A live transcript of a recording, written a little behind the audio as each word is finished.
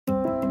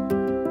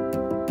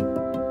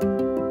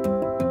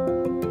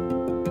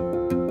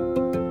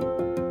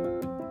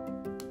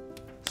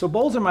So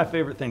bowls are my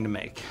favorite thing to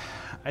make.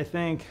 I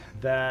think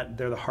that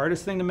they're the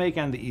hardest thing to make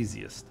and the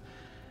easiest.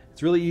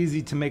 It's really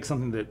easy to make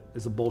something that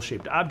is a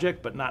bowl-shaped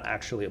object, but not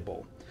actually a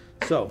bowl.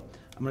 So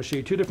I'm gonna show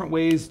you two different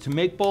ways to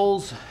make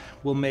bowls.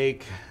 We'll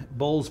make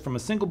bowls from a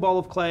single ball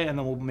of clay, and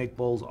then we'll make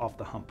bowls off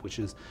the hump, which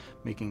is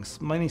making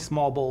many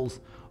small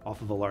bowls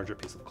off of a larger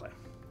piece of clay.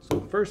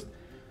 So first,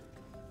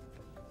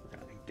 we're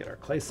gonna get our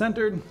clay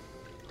centered,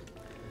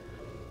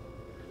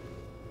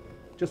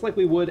 just like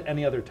we would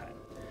any other time.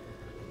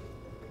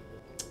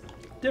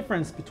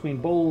 Difference between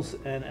bowls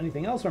and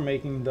anything else we're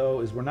making, though,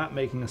 is we're not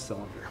making a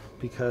cylinder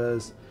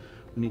because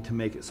we need to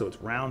make it so it's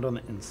round on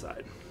the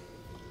inside.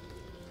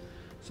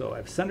 So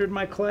I've centered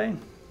my clay.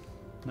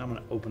 Now I'm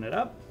going to open it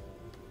up.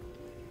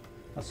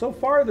 Now, so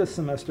far this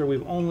semester,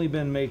 we've only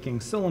been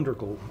making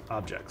cylindrical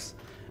objects.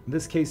 In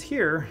this case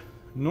here,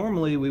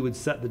 normally we would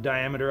set the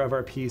diameter of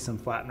our piece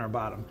and flatten our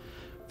bottom.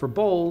 For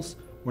bowls,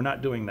 we're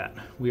not doing that.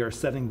 We are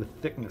setting the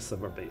thickness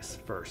of our base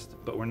first,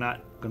 but we're not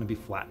going to be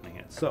flattening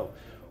it. So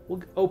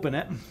we'll open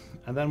it,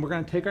 and then we're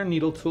going to take our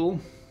needle tool,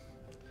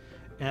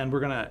 and we're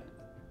going to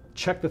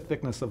check the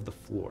thickness of the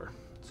floor.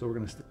 So we're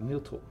going to stick the needle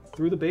tool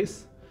through the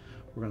base.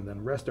 We're going to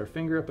then rest our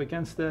finger up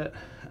against it,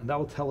 and that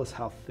will tell us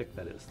how thick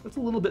that is. That's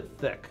a little bit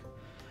thick.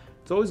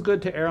 It's always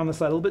good to err on the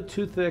side a little bit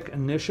too thick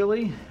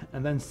initially,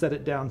 and then set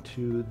it down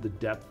to the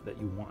depth that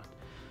you want.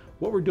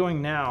 What we're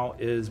doing now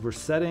is we're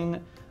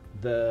setting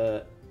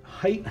the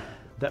height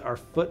that our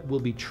foot will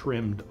be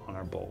trimmed on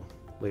our bowl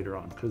later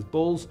on, because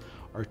bowls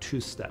are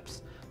two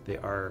steps. They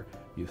are,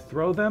 you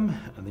throw them,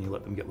 and then you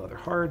let them get leather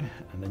hard,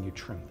 and then you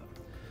trim them.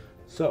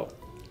 So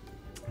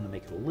I'm gonna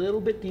make it a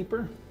little bit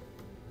deeper.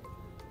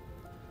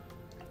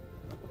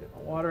 I'll get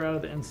my water out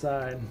of the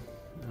inside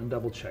and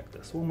double check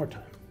this one more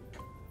time.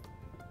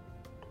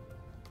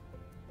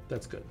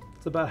 That's good.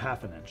 It's about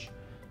 1/2 inch.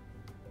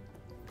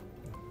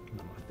 I'm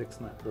gonna fix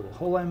that little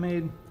hole I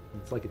made.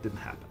 It's like it didn't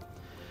happen.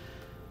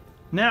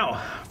 Now,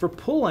 for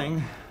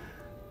pulling,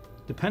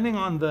 depending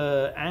on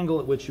the angle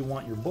at which you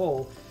want your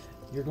bowl,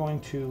 you're going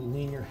to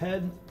lean your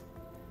head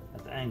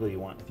at the angle you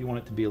want. If you want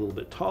it to be a little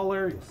bit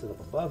taller, you'll sit up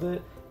above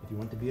it. If you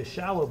want it to be a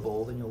shallow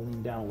bowl, then you'll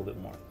lean down a little bit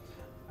more.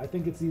 I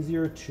think it's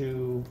easier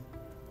to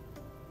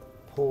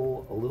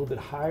pull a little bit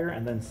higher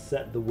and then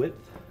set the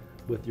width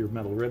with your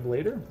metal rib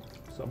later.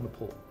 So I'm gonna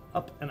pull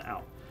up and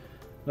out.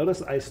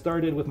 Notice I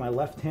started with my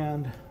left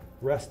hand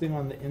resting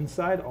on the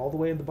inside all the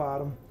way at the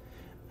bottom,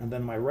 and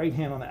then my right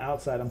hand on the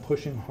outside, I'm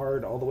pushing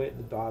hard all the way at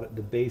the bottom,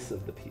 the base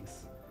of the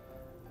piece.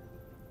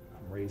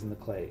 I'm raising the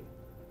clay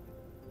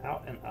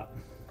out and up.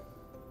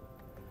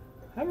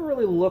 I haven't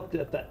really looked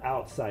at the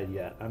outside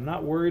yet. I'm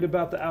not worried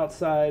about the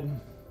outside.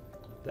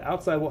 The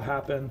outside will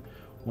happen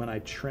when I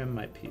trim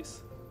my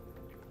piece.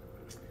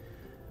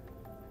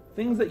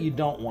 Things that you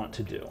don't want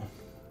to do.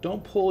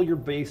 Don't pull your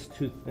base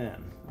too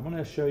thin. I'm going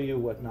to show you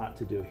what not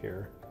to do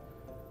here.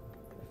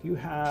 If you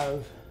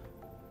have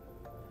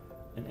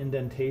an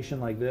indentation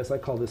like this, I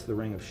call this the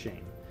ring of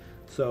shame.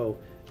 So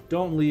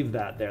don't leave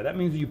that there. That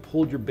means you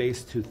pulled your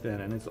base too thin,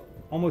 and it's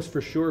almost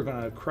for sure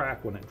going to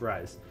crack when it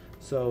dries.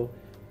 So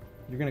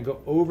you're going to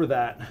go over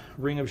that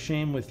ring of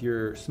shame with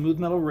your smooth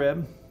metal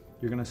rib.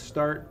 You're going to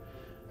start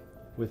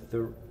with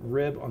the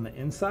rib on the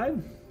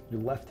inside,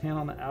 your left hand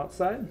on the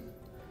outside,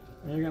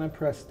 and you're going to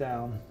press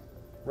down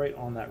right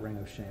on that ring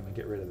of shame and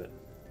get rid of it.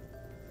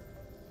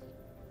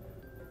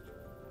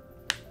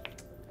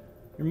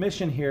 Your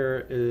mission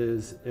here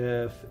is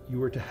if you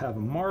were to have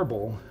a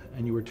marble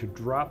and you were to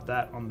drop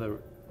that on the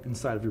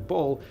inside of your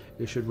bowl,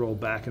 it should roll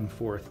back and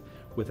forth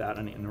without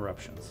any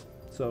interruptions.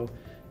 So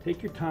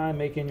take your time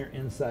making your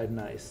inside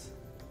nice.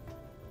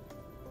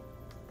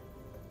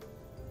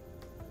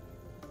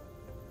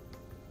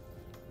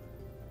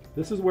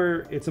 This is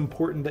where it's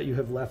important that you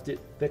have left it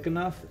thick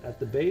enough at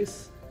the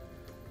base,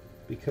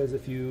 because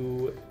if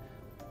you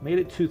made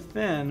it too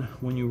thin,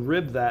 when you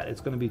rib that, it's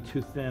going to be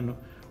too thin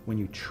when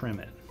you trim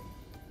it.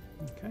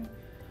 Okay,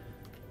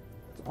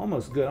 it's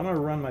almost good. I'm going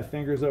to run my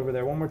fingers over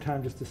there one more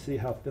time just to see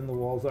how thin the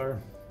walls are.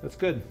 That's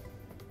good.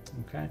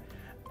 Okay,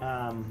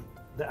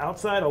 the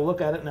outside, I'll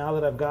look at it now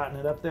that I've gotten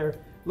it up there.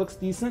 Looks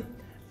decent.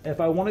 If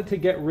I wanted to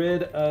get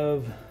rid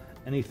of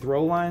any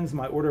throw lines,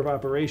 my order of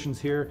operations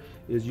here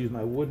is use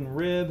my wooden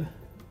rib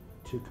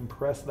to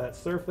compress that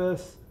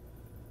surface.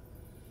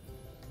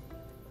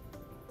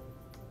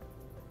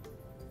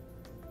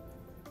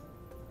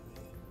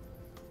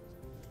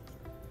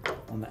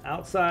 On the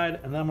outside,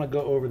 and then I'm going to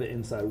go over the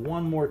inside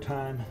one more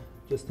time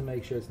just to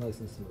make sure it's nice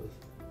and smooth.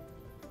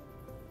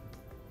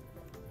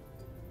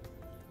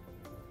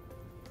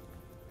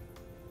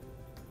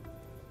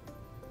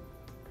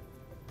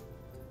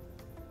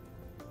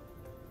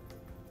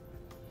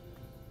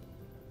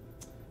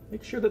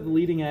 Make sure that the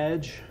leading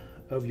edge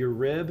of your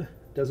rib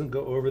doesn't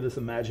go over this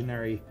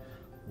imaginary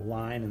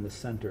line in the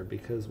center,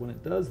 because when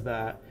it does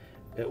that,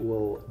 it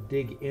will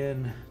dig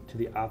in to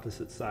the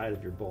opposite side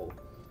of your bowl.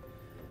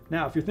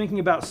 Now, if you're thinking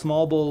about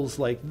small bowls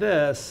like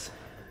this,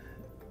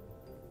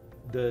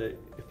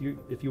 if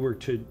you were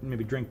to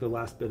maybe drink the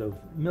last bit of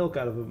milk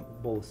out of a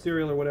bowl of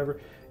cereal or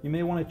whatever, you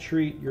may want to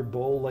treat your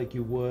bowl like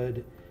you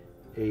would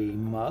a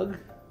mug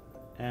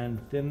and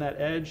thin that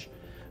edge.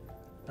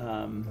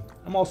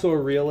 I'm also a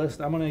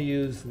realist. I'm going to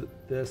use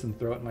this and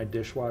throw it in my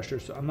dishwasher,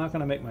 so I'm not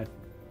going to make my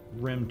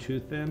rim too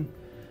thin.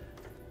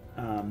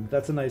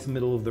 That's a nice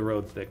middle of the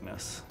road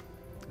thickness.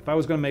 If I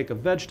was going to make a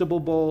vegetable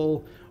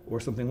bowl or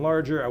something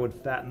larger, I would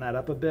fatten that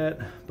up a bit,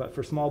 but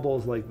for small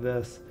bowls like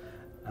this,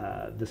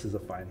 this is a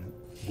fine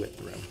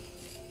width rim.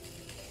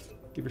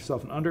 Give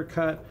yourself an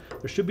undercut.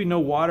 There should be no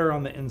water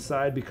on the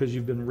inside because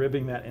you've been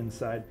ribbing that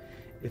inside.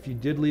 If you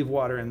did leave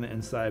water in the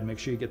inside, make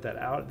sure you get that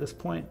out at this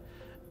point.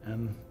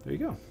 And there you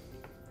go.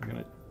 You're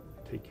gonna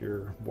take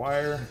your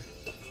wire,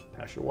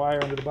 pass your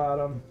wire under the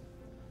bottom,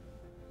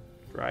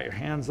 dry your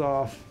hands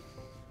off.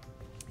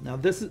 Now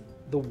this is,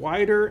 the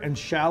wider and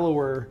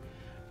shallower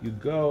you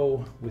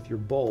go with your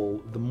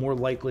bowl, the more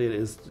likely it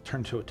is to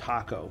turn to a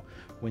taco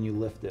when you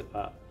lift it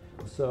up.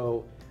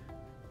 So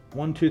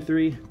 1, 2,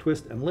 3,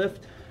 twist and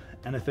lift.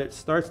 And if it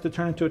starts to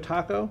turn into a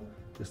taco,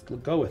 just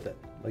go with it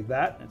like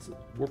that. It's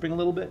warping a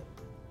little bit,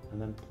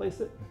 and then place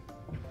it,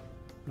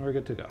 and we're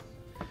good to go.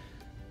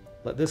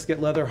 Let this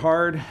get leather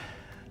hard,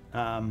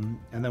 and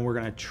then we're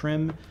gonna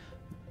trim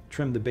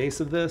the base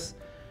of this.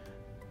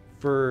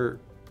 For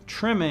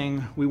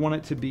trimming, we want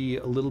it to be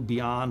a little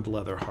beyond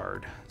leather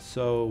hard.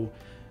 So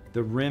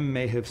the rim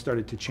may have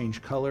started to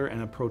change color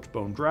and approach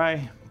bone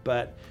dry,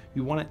 but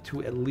you want it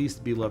to at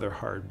least be leather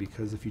hard,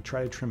 because if you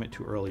try to trim it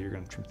too early, you're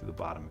gonna trim through the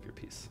bottom of your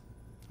piece.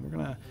 We're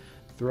gonna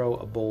throw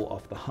a bowl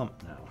off the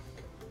hump now.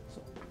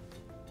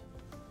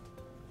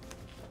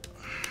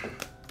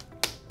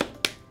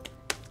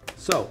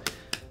 So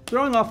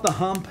throwing off the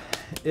hump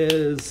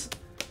is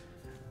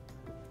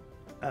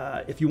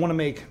if you want to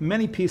make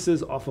many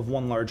pieces off of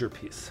one larger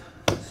piece.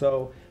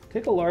 So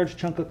take a large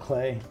chunk of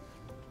clay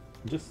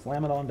and just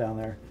slam it on down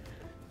there.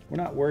 We're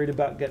not worried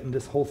about getting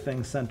this whole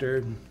thing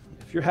centered.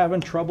 If you're having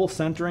trouble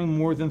centering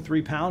more than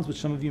 3 pounds, which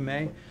some of you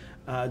may,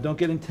 don't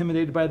get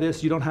intimidated by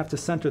this. You don't have to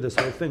center this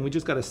whole thing. We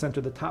just got to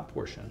center the top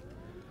portion.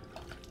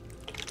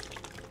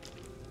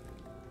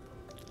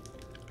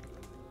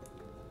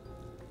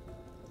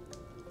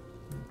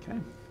 Okay.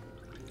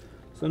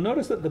 So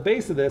notice that the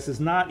base of this is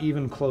not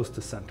even close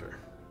to center.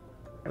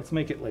 Let's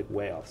make it like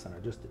way off center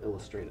just to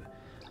illustrate it,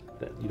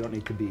 that you don't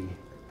need to be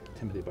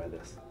intimidated by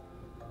this.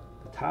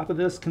 The top of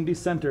this can be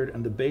centered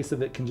and the base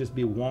of it can just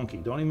be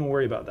wonky. Don't even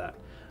worry about that.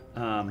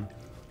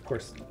 Of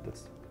course, you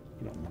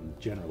don't want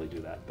to generally do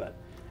that, but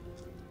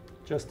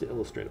just to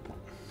illustrate a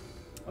point.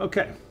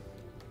 Okay,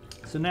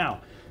 so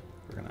now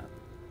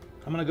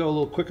I'm gonna go a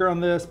little quicker on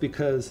this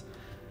because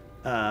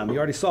you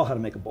already saw how to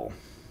make a bowl.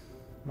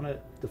 I'm gonna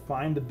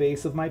define the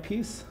base of my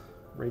piece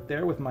right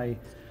there with my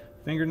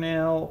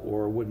fingernail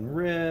or wooden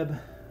rib,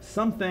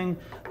 something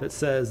that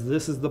says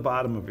this is the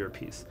bottom of your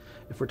piece.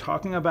 If we're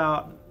talking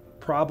about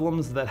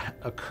problems that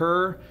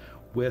occur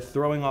with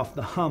throwing off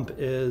the hump,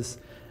 is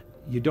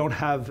you don't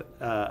have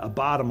a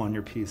bottom on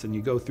your piece and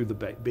you go through the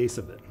base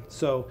of it.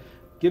 So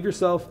give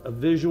yourself a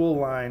visual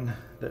line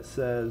that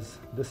says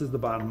this is the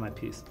bottom of my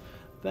piece.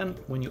 Then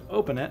when you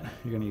open it,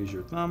 you're gonna use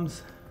your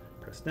thumbs,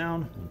 press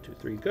down, 1, 2,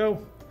 3,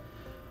 go.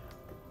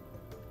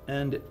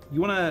 And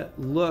you wanna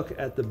look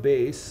at the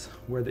base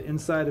where the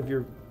inside of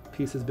your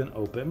piece has been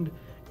opened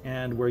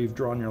and where you've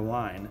drawn your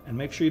line, and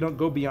make sure you don't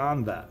go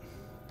beyond that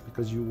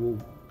because you will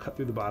cut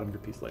through the bottom of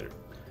your piece later.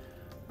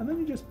 And then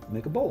you just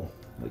make a bowl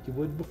like you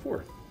would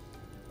before.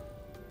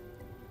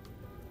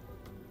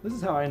 This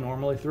is how I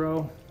normally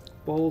throw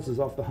bowls, is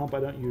off the hump. I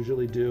don't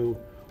usually do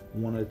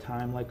one at a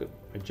time like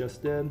I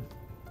just did.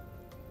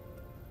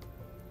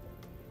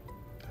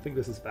 I think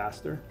this is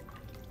faster.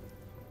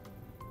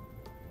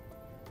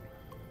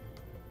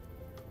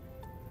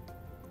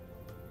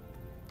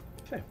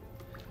 Okay,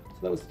 so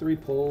that was 3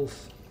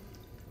 pulls.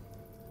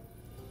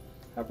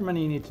 However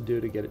many you need to do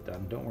to get it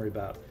done. Don't worry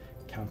about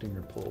counting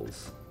your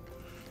pulls.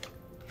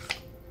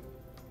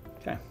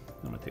 Okay, I'm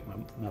gonna take my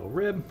metal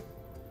rib,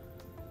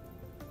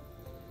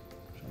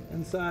 show the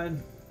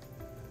inside.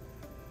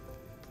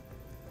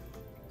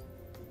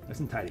 Nice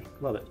and tidy,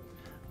 love it.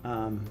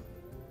 Clean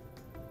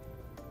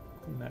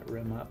that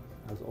rim up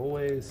as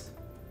always.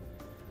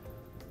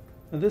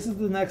 Now this is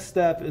the next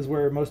step, is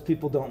where most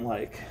people don't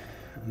like,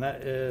 and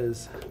that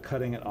is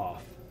cutting it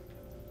off.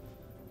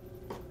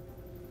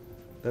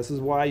 This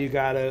is why you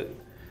gotta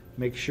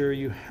make sure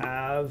you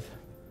have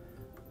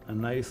a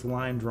nice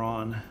line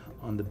drawn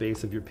on the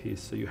base of your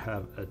piece so you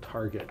have a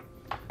target.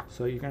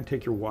 So you're gonna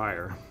take your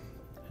wire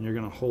and you're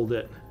gonna hold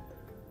it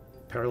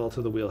parallel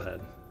to the wheel head.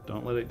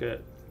 Don't let it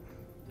get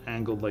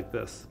angled like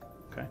this,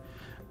 okay?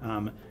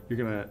 You're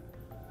gonna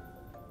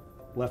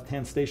left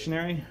hand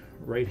stationary,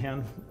 right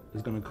hand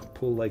is gonna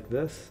pull like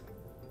this,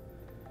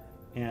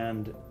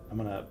 and I'm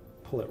gonna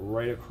pull it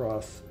right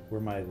across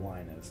where my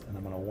line is, and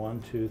I'm gonna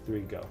 1, 2,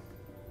 3, go.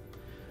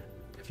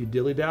 If you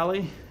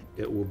dilly-dally,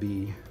 it will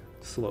be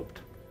sloped.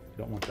 You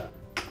don't want that.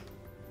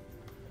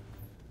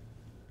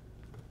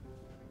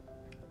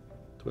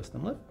 Twist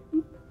and lift,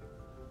 boop.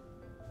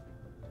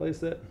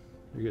 Place it,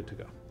 you're good to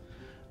go.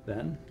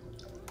 Then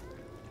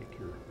take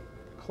your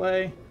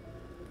clay,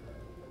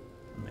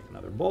 make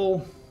another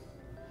bowl,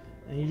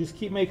 And you just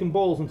keep making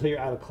bowls until you're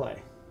out of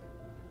clay.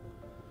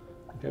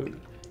 Okay,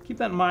 keep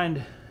that in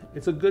mind.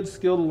 It's a good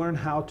skill to learn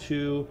how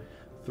to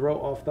throw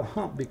off the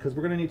hump, because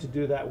we're going to need to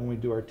do that when we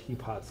do our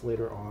teapots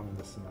later on in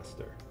the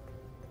semester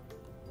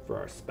for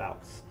our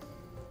spouts.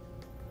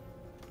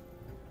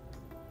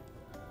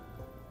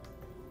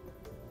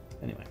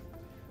 Anyway,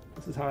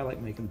 this is how I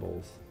like making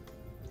bowls.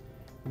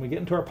 When we get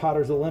into our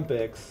Potter's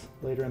Olympics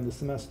later in the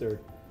semester,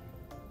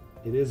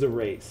 it is a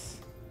race.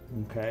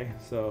 Okay,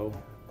 so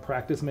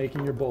practice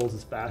making your bowls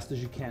as fast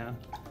as you can.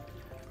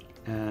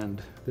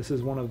 And this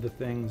is one of the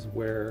things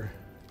where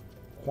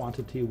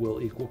quantity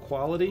will equal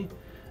quality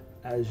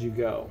as you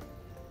go.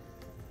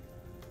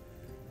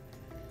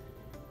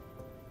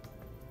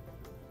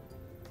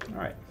 All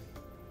right,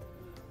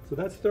 so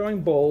that's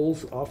throwing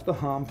bowls off the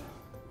hump,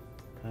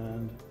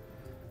 and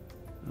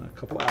in a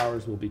couple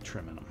hours we'll be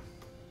trimming them.